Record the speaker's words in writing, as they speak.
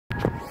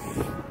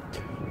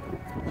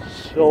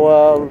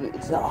So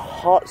it's a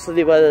hot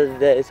sunny weather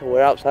today, so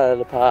we're outside of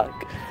the park.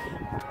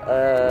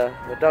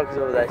 My dog's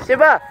over there.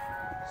 Simba!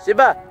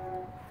 Simba!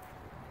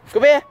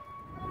 Come here!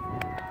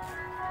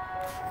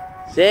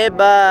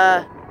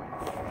 Simba!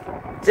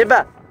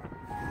 Simba!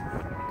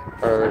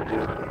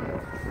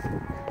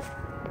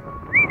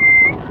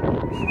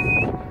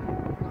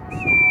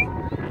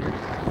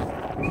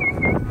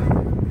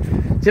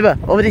 Simba,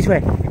 over this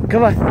way.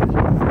 Come on.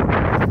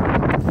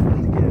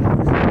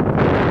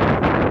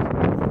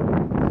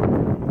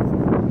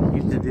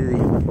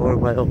 Before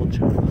my old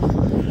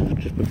channel,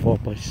 just before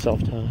my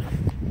soft time,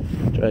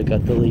 after I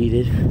got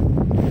deleted,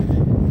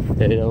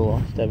 and I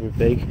lost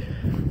everything.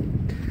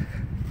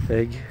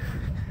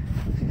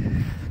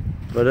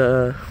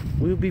 But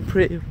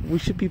we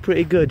should be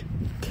pretty good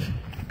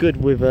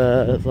with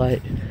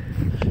like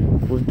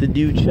with the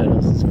new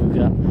channel, since we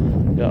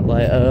got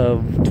like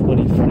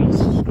 23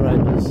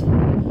 subscribers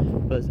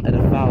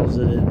and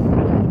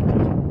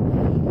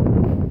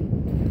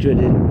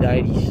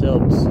 1,390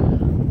 subs.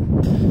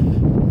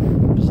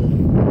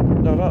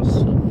 No, not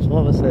subs,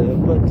 what was I saying?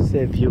 I'm about to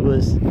say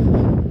viewers.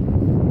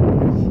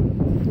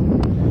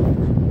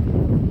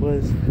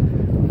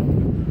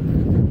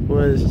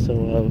 So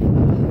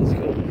let's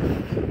go.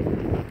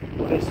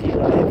 We're gonna see if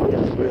he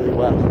does really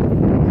well.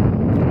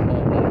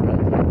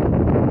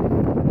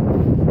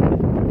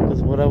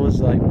 Because when I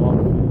was like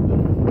walking,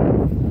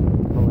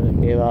 when I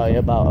came out here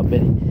about a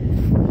minute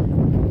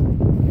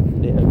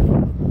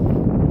ago,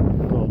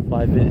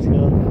 5 minutes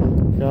ago,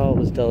 I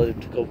was telling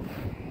him to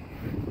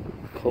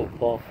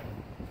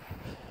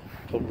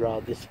come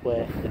round this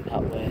way and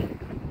that way.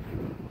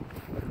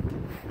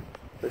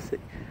 Let's see.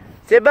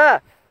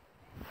 Simba!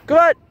 Come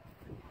on!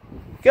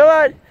 Come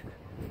on!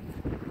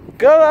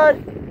 Come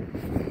on!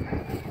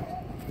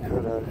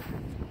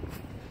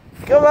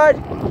 Come on!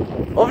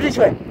 Over this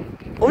way!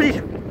 Over this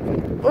way!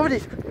 Over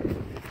this way!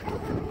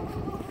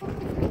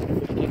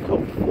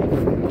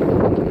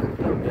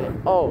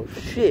 Oh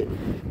shit!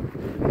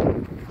 I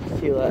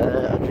feel like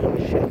I'm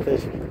German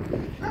Shepherd.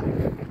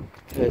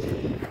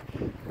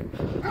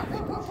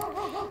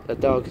 That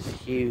dog is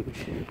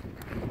huge.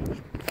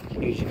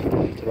 Huge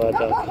to my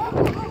dog.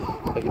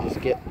 I can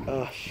just get,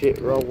 oh shit,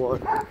 wrong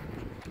one.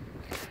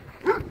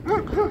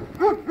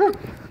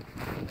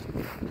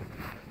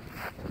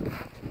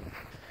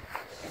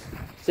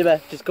 Simba,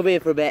 just come here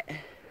for a bit.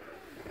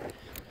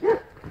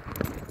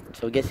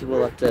 So I guess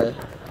we'll have to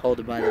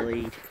hold him by the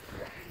lead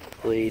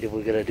if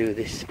we're gonna do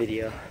this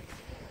video.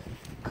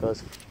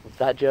 Because if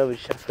that German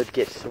Shepherd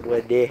gets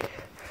somewhere near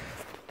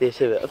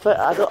this,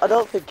 I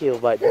don't think he'll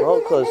bite them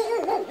all, because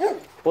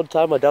one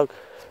time my dog,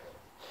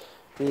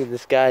 me and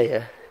this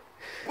guy,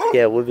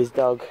 yeah, with his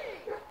dog.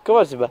 Come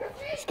on, Simba,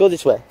 let's go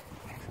this way.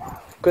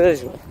 Go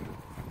this way.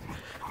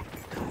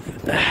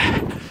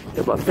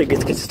 If my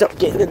fingers can stop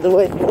getting in the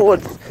way for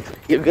once,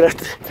 you're gonna have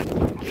to.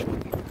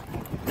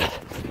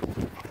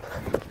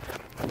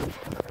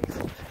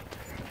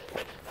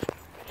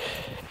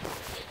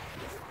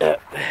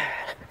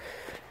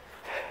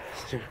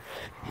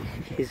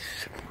 He's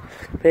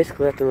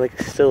basically acting like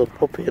still a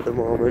puppy at the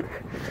moment,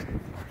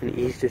 and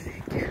he's just,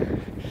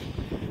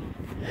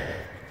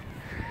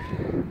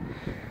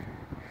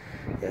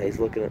 yeah, he's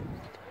looking at.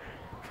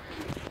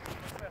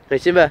 Hey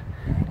Simba,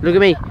 look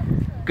at me.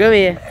 Come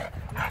here.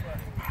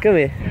 Come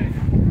here.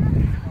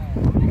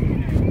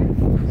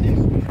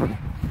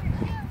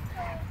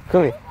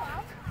 Come here.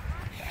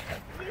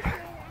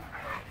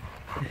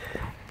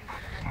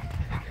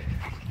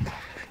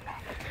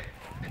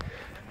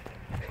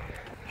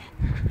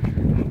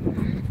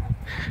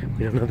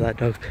 We don't know if that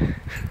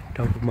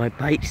dog might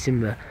bite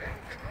Simba.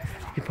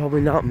 He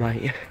probably not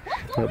might,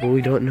 but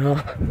we don't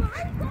know.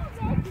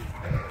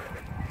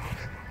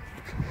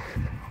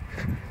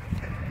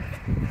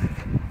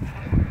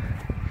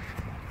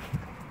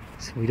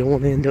 So we don't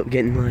want to end up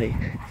getting like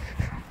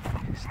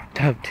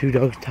to have two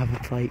dogs to have a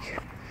fight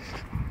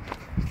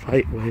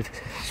with,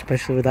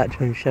 especially with that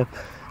German Shepherd.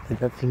 And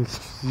that thing's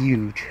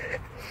huge.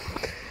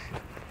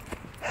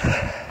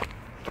 I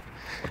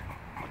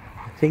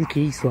think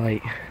he's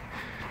like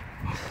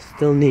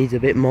still needs a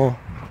bit more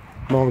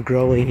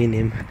growing in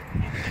him,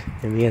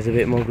 and he has a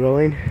bit more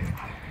growing.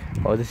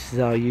 Oh, this is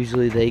how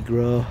usually they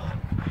grow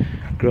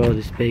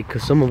this big,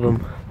 because some of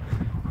them,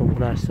 from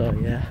what I saw,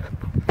 yeah,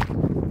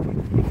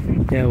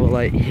 well,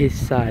 like his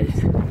size,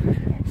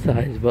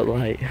 but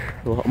like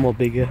a lot more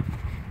bigger,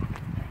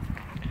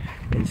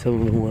 and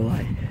some of them were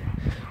like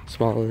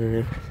smaller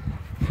than him.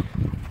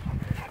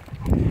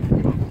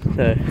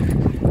 So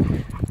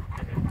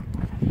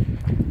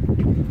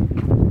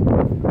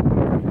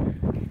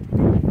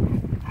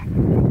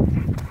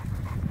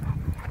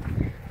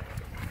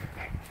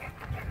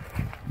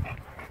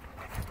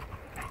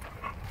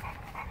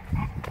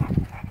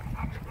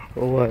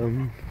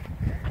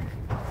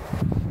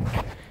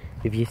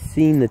if you've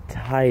seen the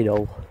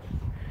title,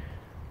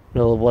 you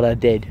know what I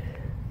did,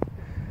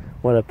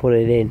 what I put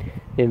it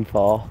in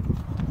for,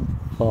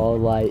 or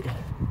like,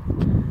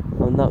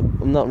 I'm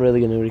not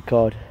really gonna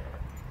record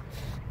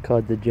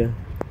the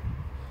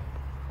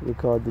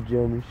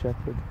German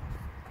Shepherd.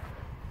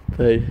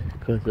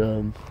 because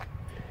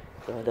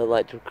I don't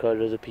like to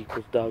record other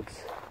people's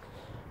dogs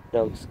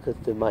because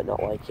they might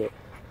not like it.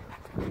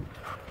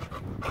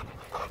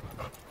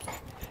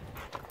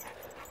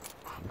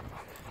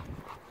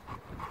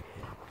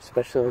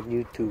 Especially on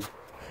YouTube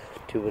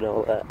and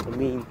all that. I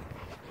mean,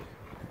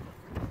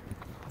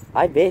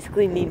 I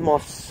basically need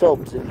more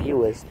subs and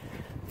viewers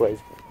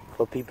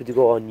for people to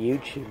go on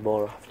YouTube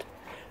more often.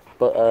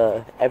 But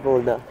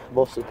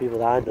most of the people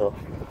that I know,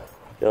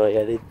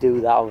 yeah, they do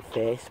that on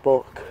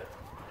Facebook.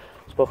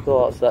 A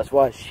lot, so that's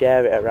why I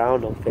share it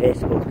around on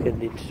Facebook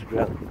and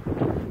Instagram.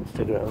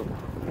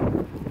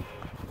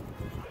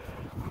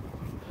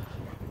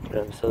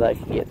 So that I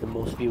can get the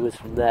most viewers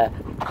from there.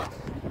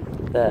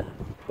 But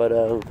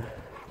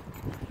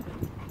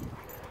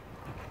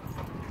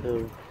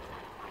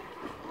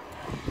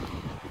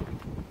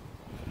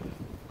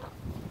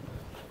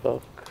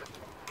fuck.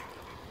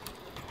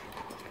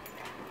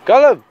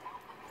 Got him!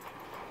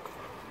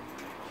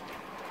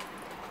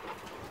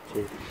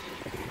 Jeez.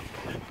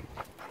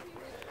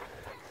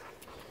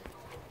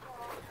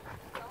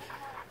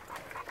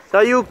 So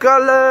you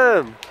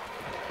Callum!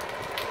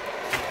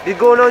 You're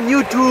going on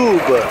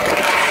YouTube!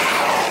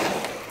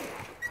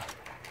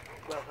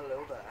 Well,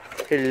 hello there.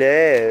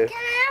 Hello. Can I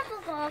have a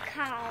go,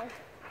 cow?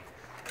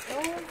 No,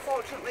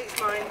 unfortunately it's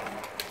mine.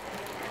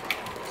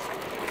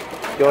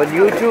 You're on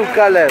YouTube,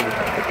 Callum.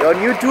 You're on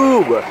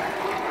YouTube.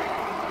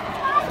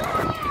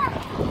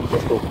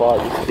 Let's go far,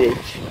 this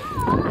bitch.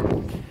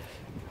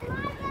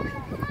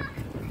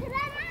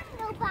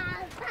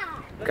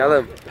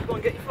 Callum, Go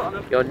and get your foot on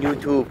him. you're on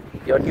YouTube.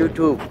 You're on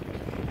YouTube.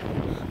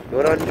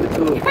 You're on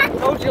YouTube.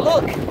 Told you,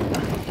 look.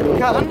 You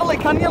can't handle it,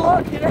 can you,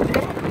 look?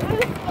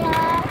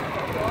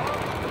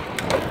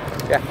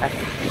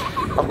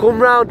 I'll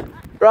come round,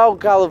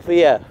 Callum, for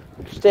you.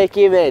 Just take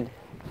him in.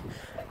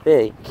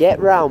 Hey, get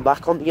round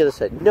back on the other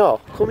side. No,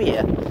 come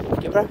here.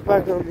 Get right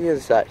back on the other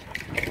side.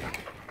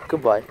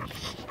 Goodbye.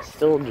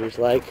 Still under his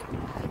leg.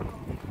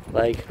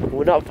 Like,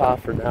 we're not far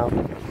from now.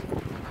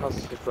 House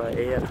is just right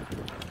here.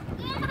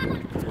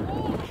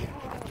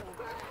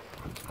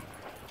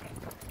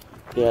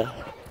 Yeah.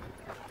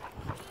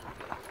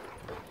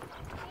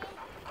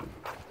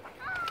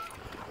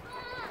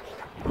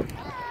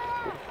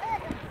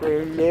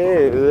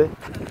 Hello.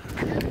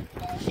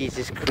 He's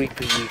just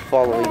creepily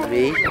following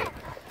me.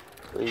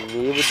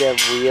 With them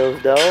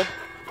wheels though.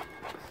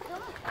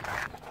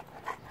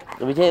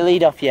 Let me take the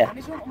lead off you.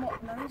 Nanny's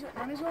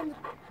on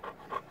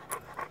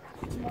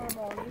tomorrow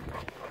morning.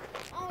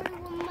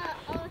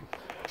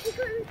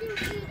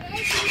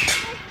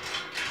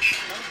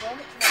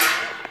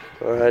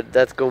 Alright,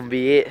 that's gonna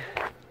be it.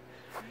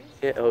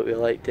 Yeah, I hope you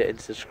liked it and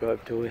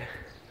subscribe to it.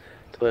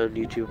 On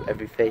YouTube,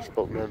 every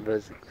Facebook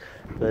members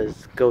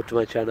go to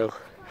my channel.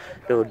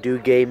 Do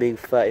Gaming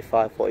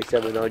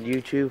 3547 on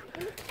YouTube,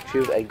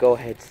 and go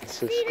ahead and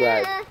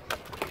subscribe.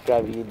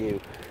 Subscribe if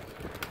you're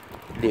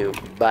new.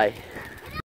 Bye.